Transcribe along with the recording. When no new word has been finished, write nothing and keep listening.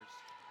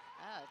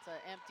That's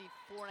an empty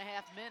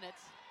 4.5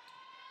 minutes.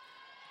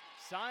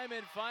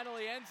 Simon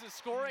finally ends his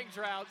scoring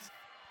droughts.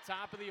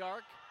 Top of the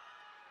arc,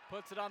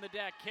 puts it on the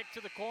deck, kick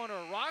to the corner.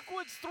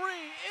 Rockwood's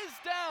three is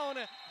down.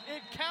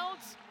 It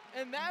counts,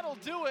 and that'll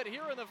do it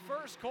here in the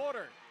first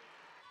quarter.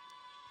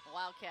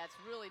 Wildcats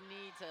really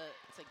need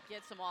to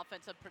get some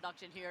offensive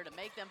production here to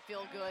make them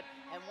feel good.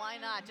 And why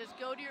not? Just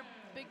go to your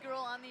big girl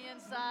on the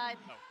inside.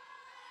 Oh.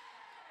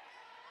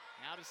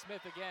 Now to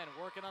Smith again,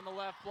 working on the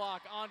left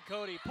block on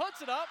Cody.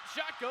 Puts it up,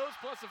 shot goes,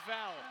 plus a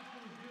foul.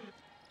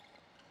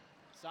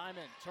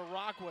 Simon to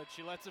Rockwood,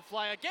 she lets it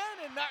fly again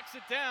and knocks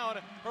it down.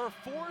 Her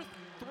fourth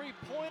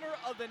three-pointer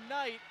of the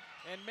night,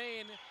 and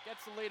Maine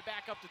gets the lead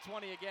back up to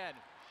 20 again.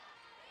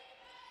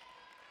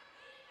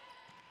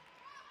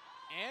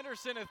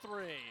 Anderson a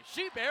three,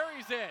 she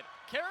buries it.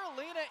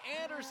 Carolina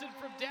Anderson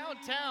from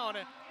downtown.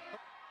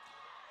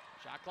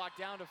 Shot clock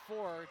down to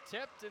 4,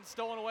 tipped and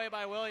stolen away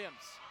by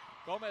Williams.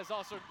 Gomez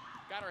also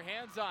got her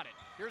hands on it.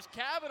 Here's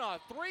Kavanaugh,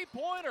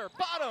 three-pointer,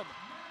 bottom.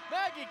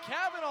 Maggie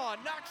Kavanaugh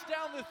knocks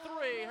down the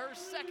three, her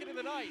second of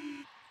the night.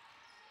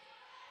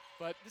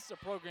 But this is a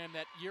program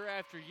that year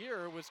after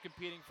year was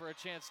competing for a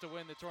chance to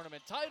win the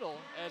tournament title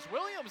as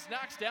Williams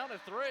knocks down a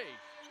three.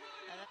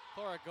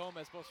 Clara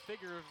Gomez, both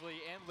figuratively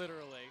and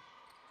literally.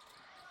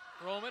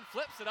 Roman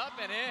flips it up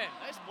and in.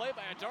 Nice play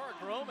by Adara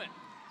Roman.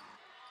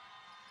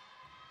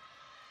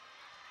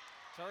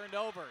 Turned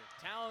over,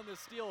 Talon the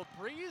steal,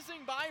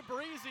 breezing by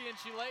Breezy, and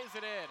she lays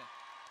it in.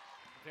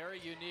 Very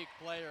unique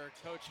player.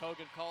 Coach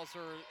Hogan calls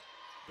her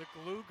the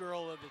glue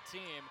girl of the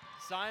team.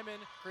 Simon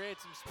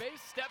creates some space,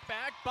 step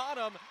back,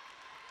 bottom.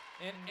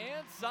 And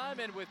Ann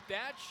Simon with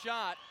that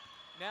shot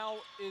now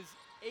is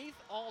 8th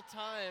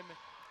all-time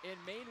in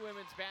Maine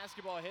women's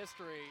basketball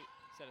history.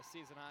 Set a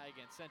season high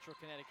against Central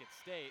Connecticut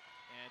State.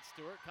 And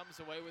Stewart comes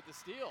away with the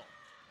steal.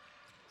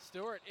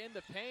 Stewart in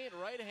the paint,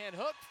 right-hand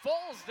hook,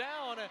 falls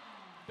down.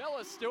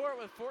 Bella Stewart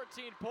with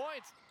 14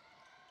 points.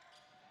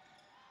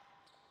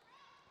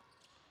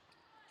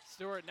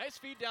 Stewart, nice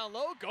feed down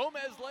low.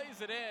 Gomez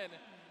lays it in.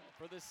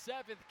 For the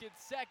 7th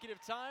consecutive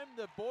time,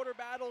 the border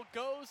battle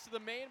goes to the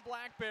Maine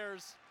Black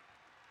Bears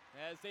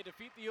as they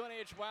defeat the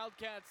UNH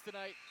Wildcats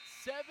tonight,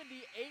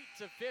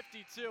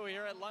 78-52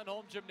 here at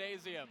Lundholm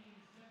Gymnasium.